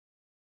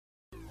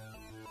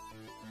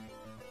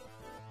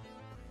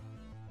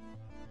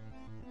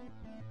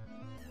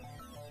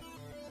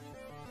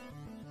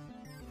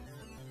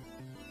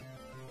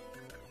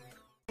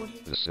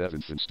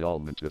7th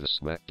installment of the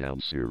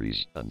Smackdown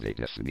series, and they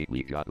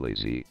definitely got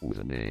lazy with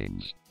the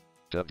names.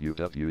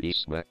 WWE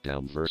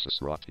Smackdown vs.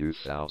 Raw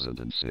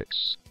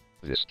 2006.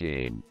 This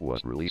game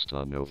was released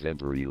on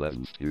November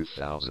 11,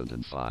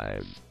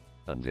 2005.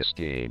 And this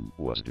game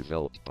was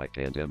developed by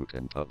Pandemic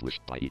and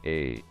published by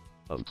EA.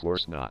 Of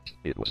course not,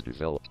 it was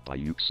developed by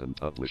Ukes and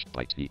published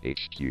by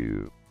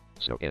THQ.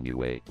 So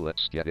anyway,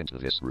 let's get into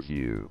this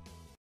review.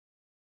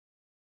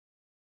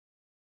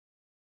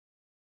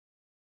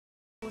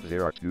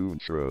 There are two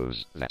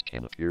intros that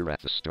can appear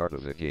at the start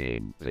of the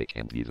game. They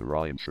can be the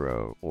Raw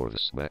intro or the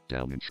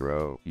Smackdown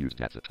intro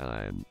used at the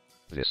time.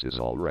 This is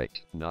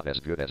alright, not as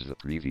good as the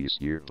previous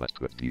year but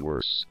could be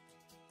worse.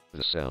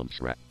 The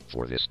soundtrack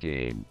for this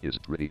game is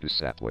pretty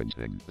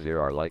disappointing.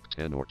 There are like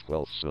 10 or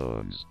 12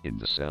 songs in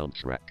the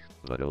soundtrack,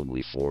 but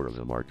only 4 of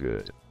them are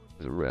good.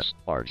 The rest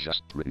are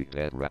just pretty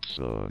bad rap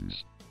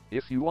songs.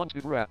 If you want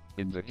to rap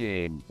in the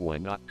game, why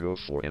not go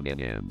for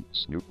Eminem,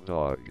 Snoop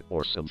Dogg,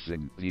 or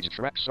something? These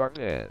tracks are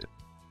bad.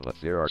 But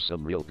there are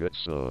some real good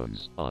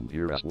songs on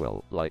here as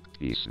well, like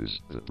Pieces,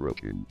 The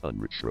Broken,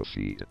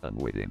 Unretrophied, and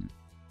Waiting.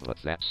 But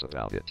that's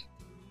about it.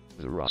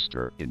 The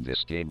roster in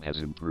this game has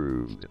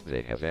improved.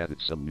 They have added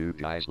some new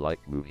guys like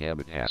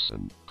Muhammad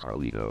Hassan,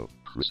 Carlito,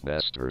 Chris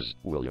Masters,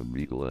 William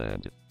Regal,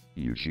 and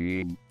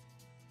Eugene,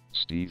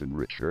 Steven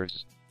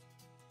Richards,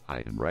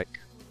 Heidenreich.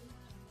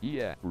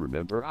 Yeah,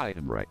 remember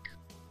Heidenreich?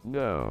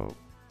 No.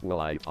 Well,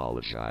 I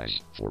apologize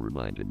for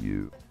reminding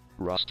you.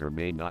 Roster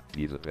may not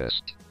be the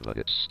best, but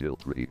it's still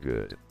pretty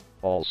good.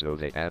 Also,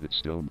 they added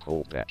Stone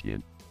Cold back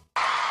in.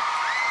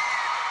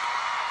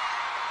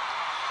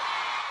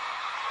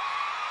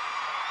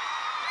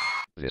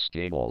 This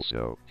game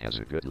also has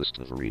a good list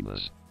of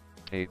arenas.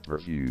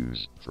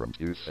 Pay-per-views from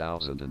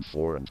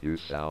 2004 and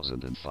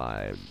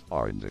 2005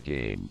 are in the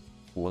game.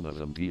 One of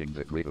them being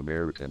the Great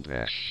American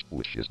Bash,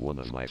 which is one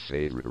of my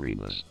favorite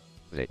arenas.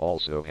 They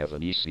also have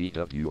an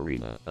ECW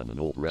arena and an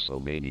old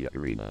WrestleMania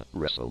arena,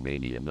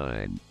 WrestleMania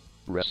 9.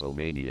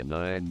 WrestleMania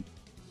 9?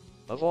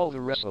 Of all the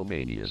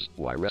WrestleManias,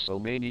 why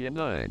WrestleMania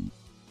 9?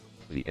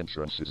 The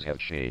entrances have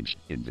changed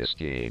in this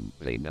game.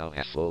 They now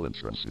have full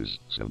entrances,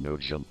 so no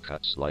jump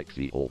cuts like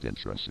the old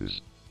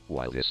entrances.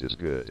 While this is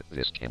good,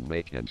 this can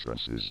make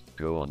entrances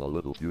go on a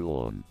little too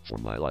long for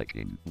my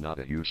liking. Not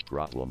a huge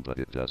problem, but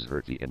it does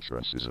hurt the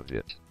entrances a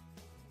bit.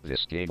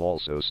 This game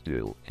also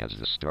still has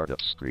the startup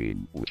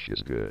screen, which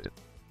is good.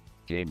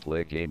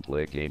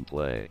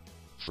 Gameplay.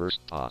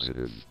 First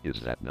positive is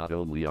that not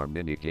only are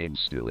mini-games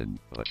still in,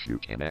 but you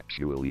can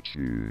actually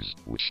choose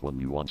which one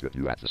you want to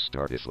do at the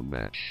start of a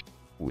match,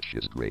 which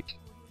is great.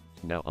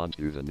 Now on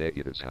to the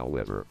negatives,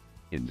 however.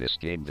 In this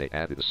game they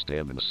added a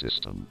stamina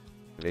system.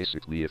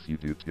 Basically, if you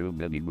do too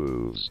many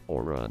moves,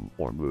 or run,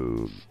 or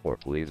move, or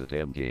play the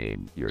damn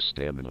game, your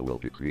stamina will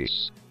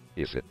decrease.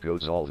 If it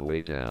goes all the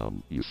way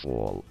down, you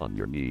fall on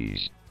your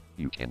knees.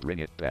 You can bring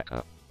it back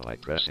up by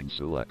pressing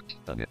select,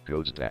 and it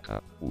goes back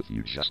up with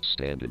you just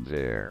standing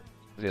there.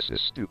 This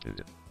is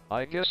stupid.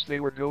 I guess they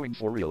were going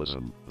for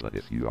realism, but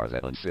if you are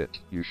that unfit,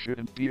 you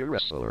shouldn't be a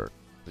wrestler.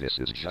 This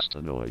is just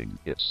annoying.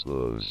 It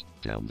slows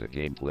down the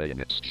gameplay and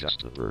it's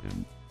just a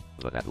burden.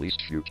 But at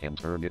least you can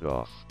turn it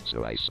off,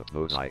 so I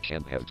suppose I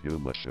can't have too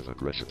much of a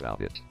grudge about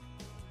it.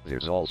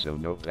 There's also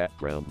no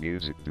background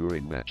music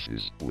during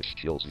matches, which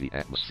kills the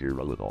atmosphere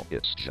a little.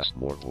 It's just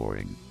more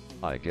boring.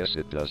 I guess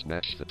it does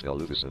match the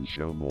television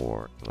show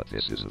more, but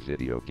this is a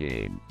video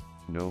game.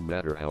 No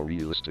matter how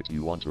realistic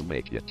you want to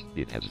make it,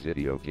 it has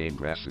video game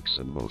graphics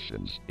and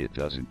motions. It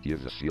doesn't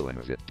give the feeling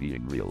of it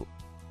being real.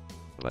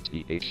 But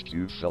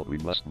THQ felt we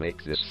must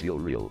make this feel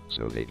real,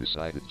 so they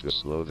decided to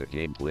slow the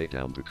gameplay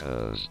down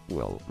because,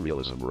 well,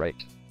 realism, right?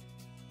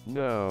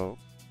 No.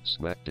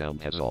 Smackdown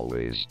has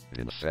always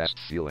been a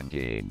fast-feeling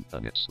game,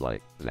 and it's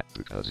like that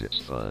because it's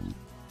fun.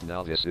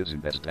 Now this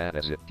isn't as bad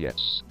as it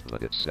gets,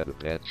 but it set a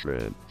bad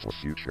trend for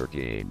future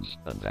games,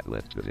 and that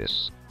led to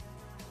this.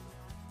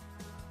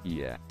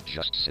 Yeah,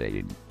 just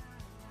saying.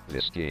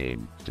 This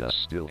game does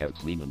still have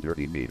clean and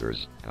dirty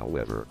meters,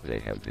 however, they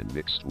have been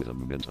mixed with the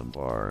momentum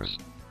bars.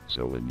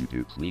 So when you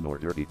do clean or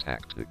dirty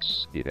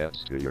tactics, it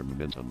adds to your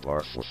momentum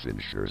bar for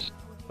finishers.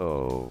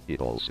 Oh,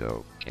 it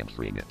also can't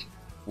ring it.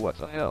 What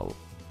the hell?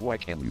 Why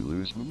can you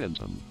lose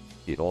momentum?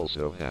 It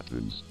also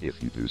happens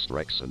if you do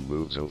strikes and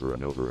moves over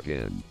and over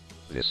again.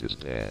 This is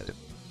bad.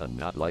 And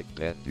not like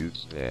bad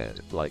dudes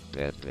bad, like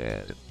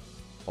bad.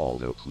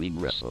 Although clean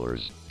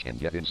wrestlers can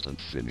get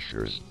instant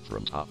finishers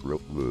from top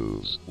rope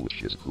moves,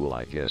 which is cool,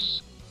 I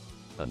guess.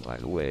 And by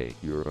the way,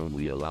 you're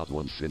only allowed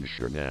one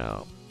finisher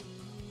now.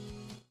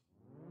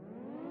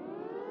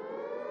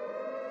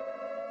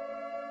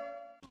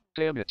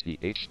 Damn it,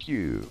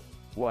 THQ.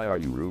 Why are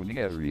you ruining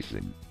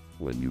everything?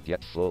 When you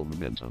get full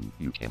momentum,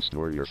 you can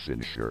store your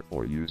finisher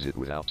or use it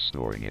without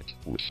storing it,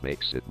 which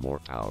makes it more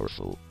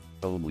powerful.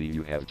 Only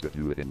you have to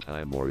do it in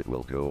time or it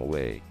will go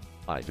away.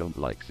 I don't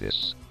like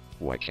this.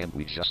 Why can't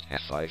we just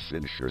have 5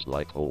 finishers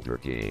like older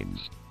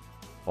games?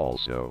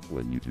 Also,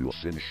 when you do a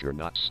finisher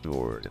not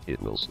stored,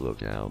 it will slow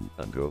down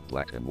and go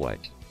black and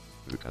white.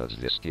 Because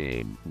this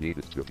game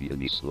needed to be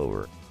any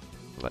slower.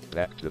 But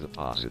back to the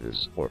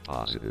positives, or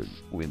positive,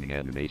 winning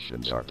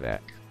animations are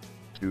back.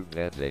 Too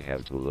bad they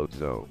have to load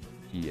though.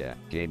 Yeah,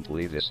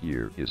 gameplay this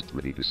year is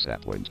pretty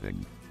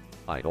disappointing.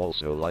 I'd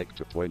also like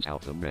to point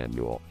out the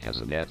manual has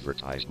an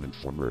advertisement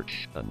for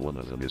merch, and one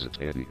of them is a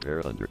teddy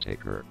bear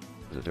Undertaker.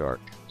 The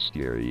dark,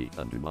 scary,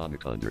 and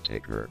demonic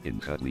Undertaker in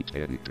cuddly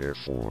teddy bear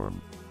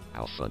form.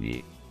 How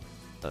funny.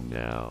 And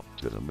now,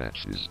 to the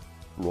matches.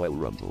 Royal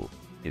Rumble.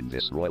 In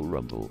this Royal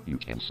Rumble, you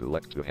can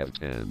select to have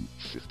 10,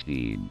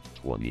 15,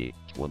 20,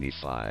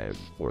 25,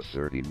 or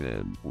 30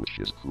 men, which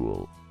is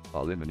cool.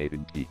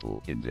 Eliminating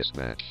people in this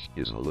match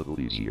is a little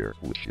easier,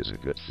 which is a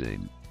good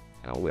thing.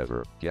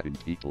 However, getting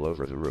people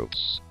over the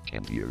ropes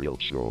can be a real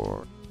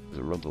chore.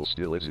 The Rumble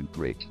still isn't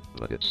great,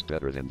 but it's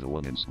better than the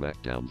one in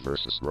Smackdown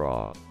vs.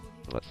 Raw.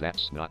 But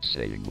that's not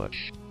saying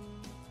much.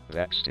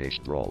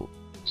 Backstage Brawl.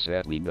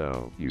 Sadly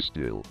no, you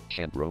still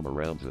can't roam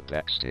around the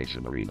backstage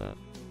arena.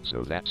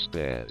 So that's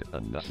bad,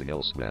 and nothing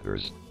else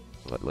matters.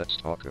 But let's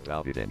talk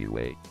about it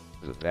anyway.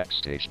 The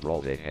backstage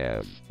brawl they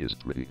have is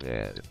pretty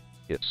bad.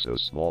 It's so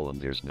small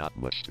and there's not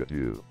much to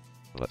do.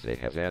 But they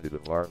have added a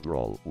bar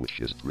brawl, which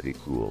is pretty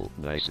cool.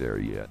 Nice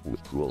area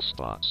with cool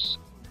spots.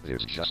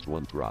 There's just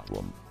one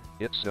problem.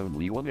 It's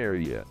only one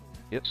area.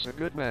 It's a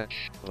good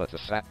match, but the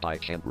fact I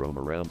can't roam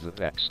around the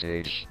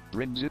backstage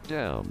brings it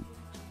down.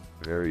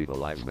 Very the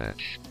live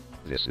match.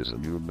 This is a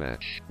new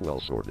match, well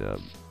sort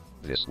of.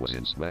 This was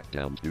in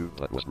Smackdown 2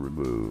 but was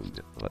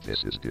removed, but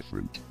this is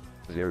different.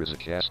 There is a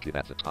casket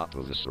at the top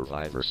of the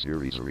Survivor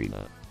Series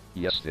arena.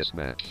 Yes, this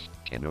match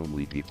can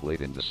only be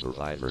played in the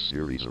Survivor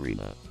Series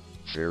arena.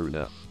 Fair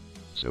enough.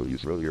 So you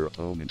throw your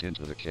opponent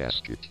into the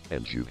casket,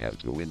 and you have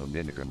to win a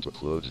minigun to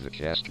close the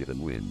casket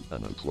and win,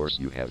 and of course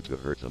you have to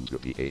hurt them to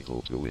be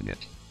able to win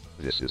it.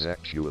 This is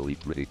actually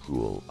pretty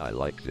cool, I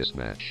like this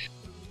match.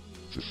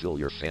 Fulfill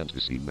your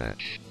fantasy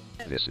match.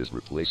 This is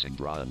replacing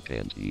bra and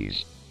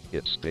panties.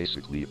 It's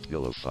basically a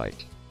pillow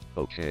fight.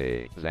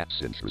 Okay,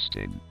 that's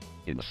interesting.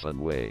 In a fun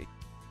way.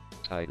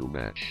 Title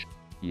match.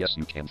 Yes,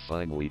 you can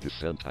finally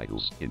defend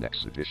titles in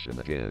exhibition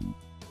again.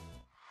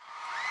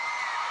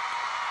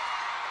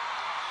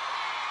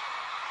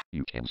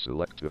 You can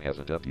select to have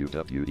a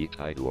WWE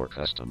title or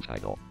custom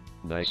title.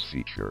 Nice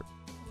feature.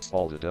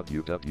 All the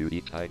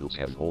WWE titles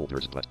have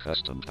holders but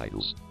custom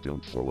titles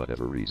don't for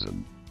whatever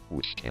reason.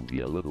 Which can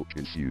be a little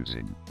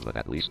confusing, but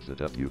at least the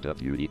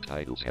WWE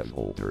titles have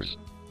holders.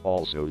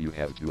 Also you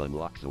have to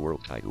unlock the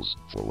world titles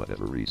for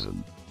whatever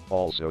reason.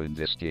 Also in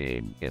this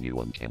game,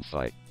 anyone can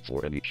fight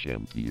for any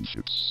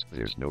championships.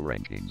 There's no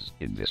rankings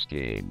in this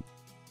game.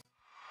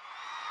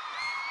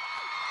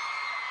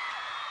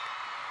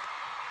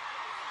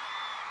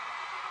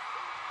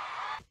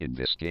 In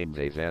this game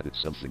they've added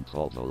something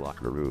called the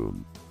locker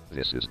room.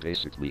 This is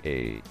basically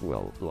a,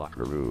 well,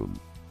 locker room.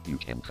 You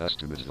can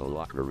customize the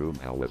locker room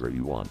however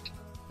you want.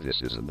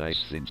 This is a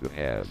nice thing to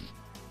have.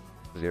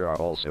 There are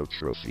also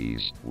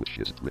trophies, which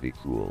is pretty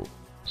cool.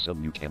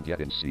 Some you can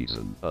get in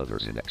season,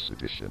 others in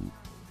exhibition.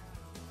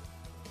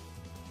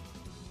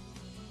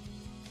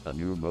 A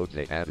new mode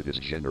they added is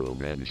General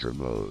Manager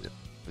mode.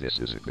 This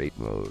is a great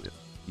mode.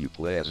 You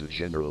play as a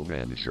General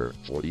Manager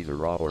for either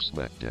Raw or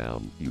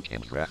Smackdown. You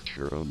can draft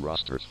your own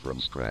rosters from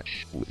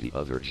scratch, with the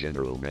other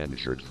General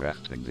Manager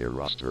drafting their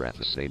roster at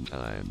the same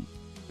time.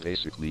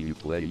 Basically you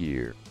play a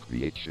year,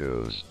 create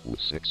shows,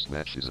 with 6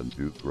 matches and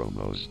 2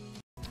 promos.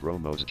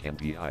 Promos can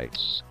be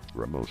hypes,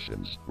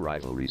 promotions,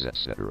 rivalries,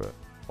 etc.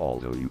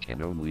 Although you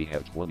can only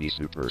have 20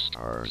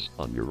 superstars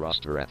on your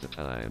roster at the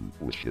time,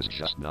 which is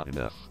just not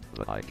enough,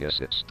 but I guess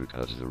it's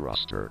because the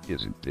roster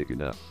isn't big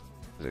enough.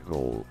 The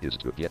goal is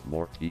to get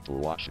more people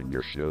watching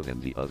your show than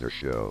the other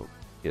show.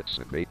 It's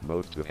a great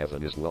mode to have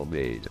and is well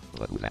made,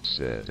 but with that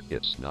said,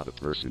 it's not a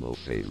personal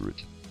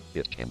favorite.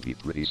 It can be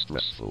pretty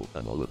stressful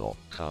and a little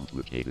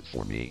complicated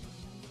for me.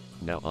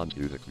 Now on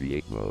to the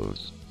create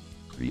modes.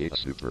 Create a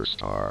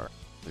superstar.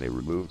 They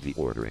removed the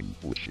ordering,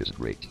 which is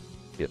great.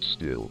 It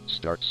still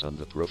starts on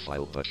the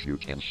profile but you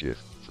can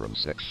shift from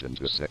section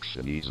to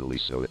section easily,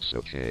 so it's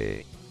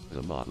okay.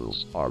 The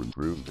models are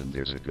improved and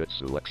there's a good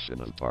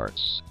selection of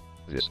parts.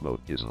 This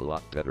mode is a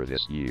lot better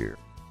this year.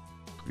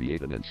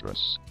 Create an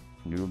entrance.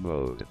 New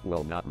mode,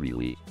 well not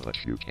really, but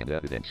you can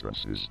edit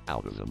entrances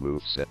out of the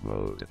moveset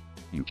mode.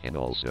 You can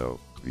also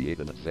create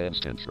an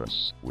advanced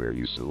entrance, where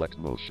you select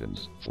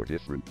motions for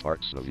different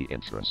parts of the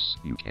entrance.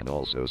 You can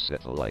also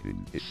set the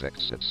lighting,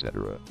 effects,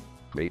 etc.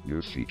 Great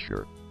new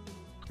feature.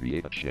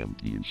 Create a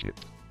championship.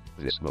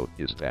 This mode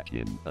is back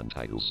in, and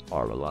titles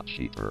are a lot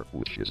cheaper,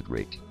 which is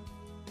great.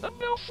 And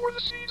now for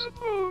the season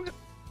mode!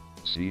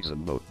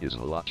 Season mode is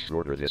a lot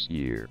shorter this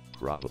year,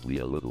 probably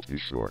a little too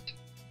short.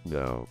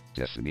 No,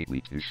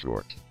 definitely too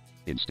short.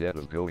 Instead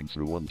of going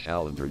through one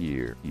calendar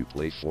year, you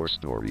play 4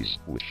 stories,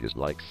 which is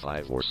like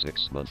 5 or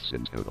 6 months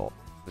in total.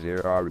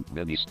 There aren't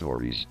many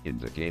stories in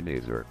the game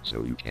either,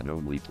 so you can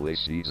only play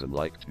season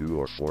like 2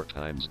 or 4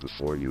 times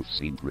before you've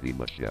seen pretty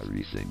much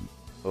everything.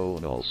 Oh,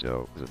 and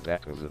also, the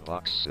back of the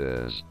box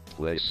says,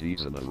 play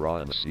season of Raw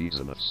and a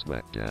season of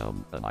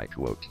Smackdown, and I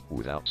quote,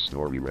 without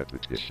story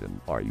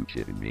repetition. Are you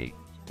kidding me?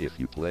 If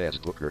you play as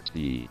Booker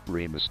T,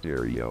 Rey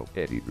Mysterio,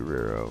 Eddie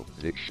Guerrero,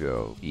 Big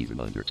Show, even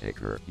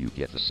Undertaker, you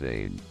get the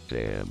same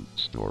damn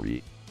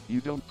story.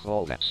 You don't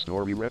call that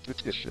story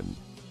repetition.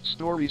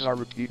 Stories are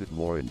repeated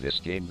more in this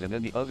game than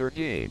any other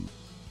game.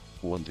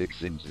 One big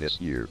thing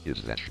this year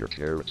is that your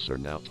carrots are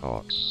now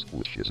talks,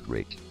 which is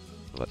great.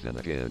 But then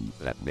again,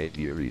 that may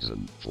be a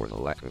reason for the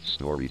lack of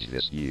stories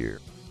this year.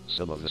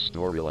 Some of the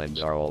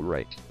storylines are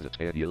alright. The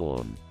Teddy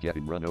Long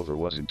getting run over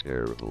wasn't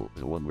terrible.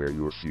 The one where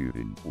you're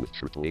feuding with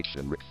Triple H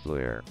and Ric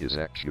Flair is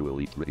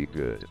actually pretty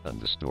good.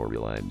 And the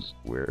storylines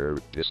where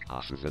Eric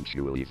Bischoff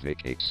eventually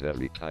vacates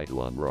every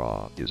title on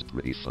Raw is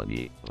pretty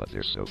funny, but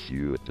there's so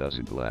few it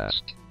doesn't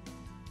last.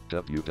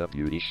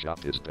 WWE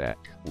Shop is back,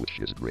 which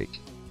is great.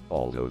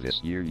 Although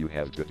this year you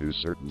have to do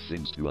certain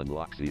things to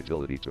unlock the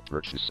ability to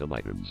purchase some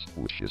items,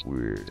 which is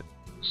weird.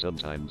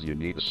 Sometimes you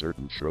need a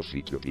certain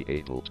trophy to be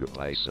able to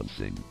buy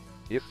something.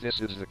 If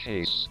this is the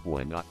case,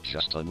 why not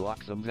just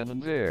unlock them then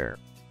and there?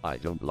 I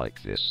don't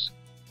like this.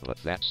 But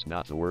that's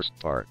not the worst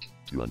part.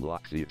 To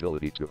unlock the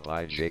ability to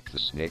buy Jake the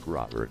Snake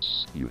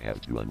Roberts, you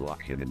have to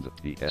unlock him in the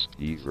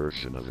PSP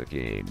version of the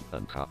game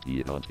and copy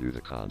it onto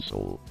the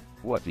console.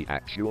 What the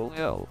actual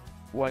hell?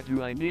 Why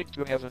do I need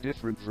to have a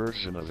different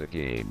version of the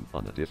game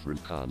on a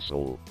different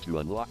console to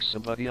unlock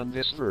somebody on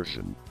this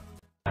version?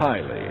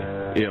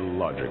 Highly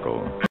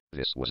illogical.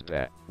 This was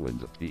back when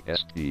the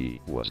PSP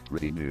was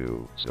pretty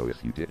new, so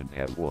if you didn't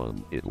have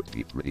one, it would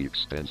be pretty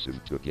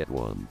expensive to get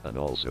one, and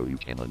also you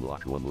can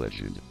unlock one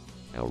legend.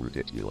 How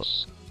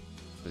ridiculous.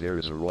 There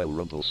is a Royal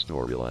Rumble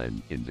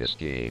storyline in this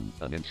game,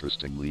 and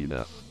interestingly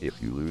enough, if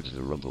you lose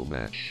the Rumble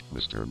match,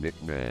 Mr.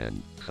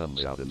 McMahon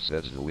comes out and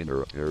says the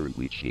winner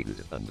apparently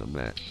cheated, and the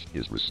match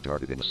is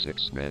restarted in a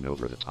 6-man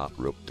over-the-top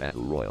rope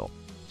battle royal.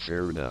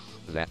 Fair enough,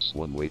 that's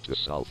one way to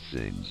solve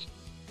things.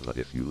 But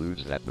if you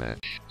lose that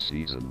match,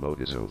 season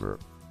mode is over.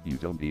 You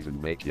don't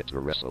even make it to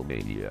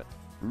WrestleMania.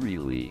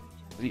 Really?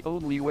 The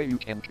only way you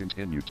can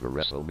continue to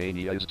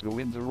WrestleMania is to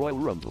win the Royal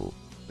Rumble.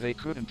 They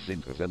couldn't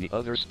think of any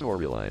other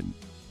storyline.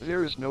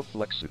 There is no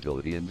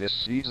flexibility in this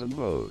season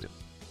mode.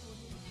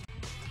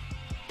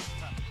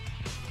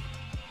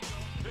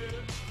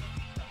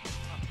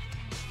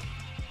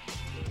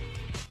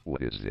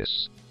 What is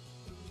this?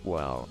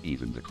 Wow,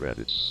 even the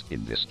credits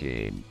in this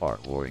game are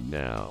boring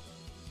now.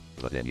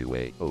 But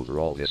anyway,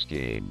 overall this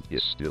game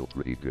is still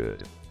pretty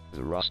good.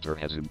 The roster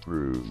has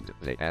improved,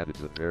 they added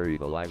the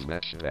Buried Alive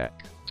match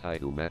back,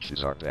 title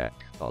matches are back,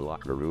 a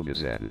locker room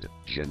is added,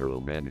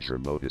 general manager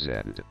mode is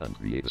added, and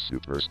Create a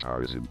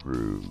Superstar is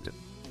improved.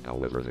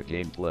 However, the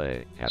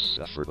gameplay has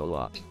suffered a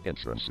lot,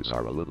 entrances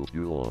are a little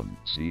too long,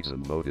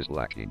 season mode is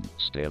lacking,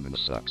 stamina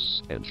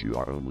sucks, and you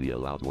are only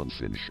allowed one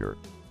finisher.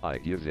 I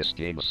give this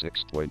game a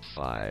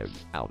 6.5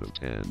 out of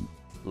 10.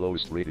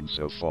 Lowest rating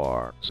so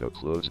far, so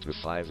close to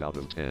 5 out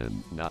of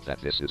 10. Not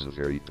that this is a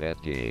very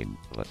bad game,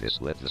 but this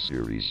led the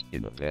series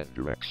in a bad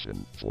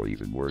direction for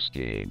even worse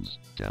games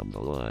down the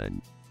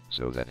line.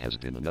 So that has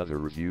been another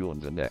review,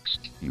 and the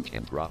next, you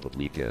can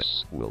probably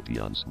guess, will be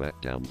on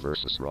SmackDown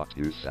vs. Raw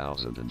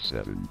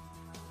 2007.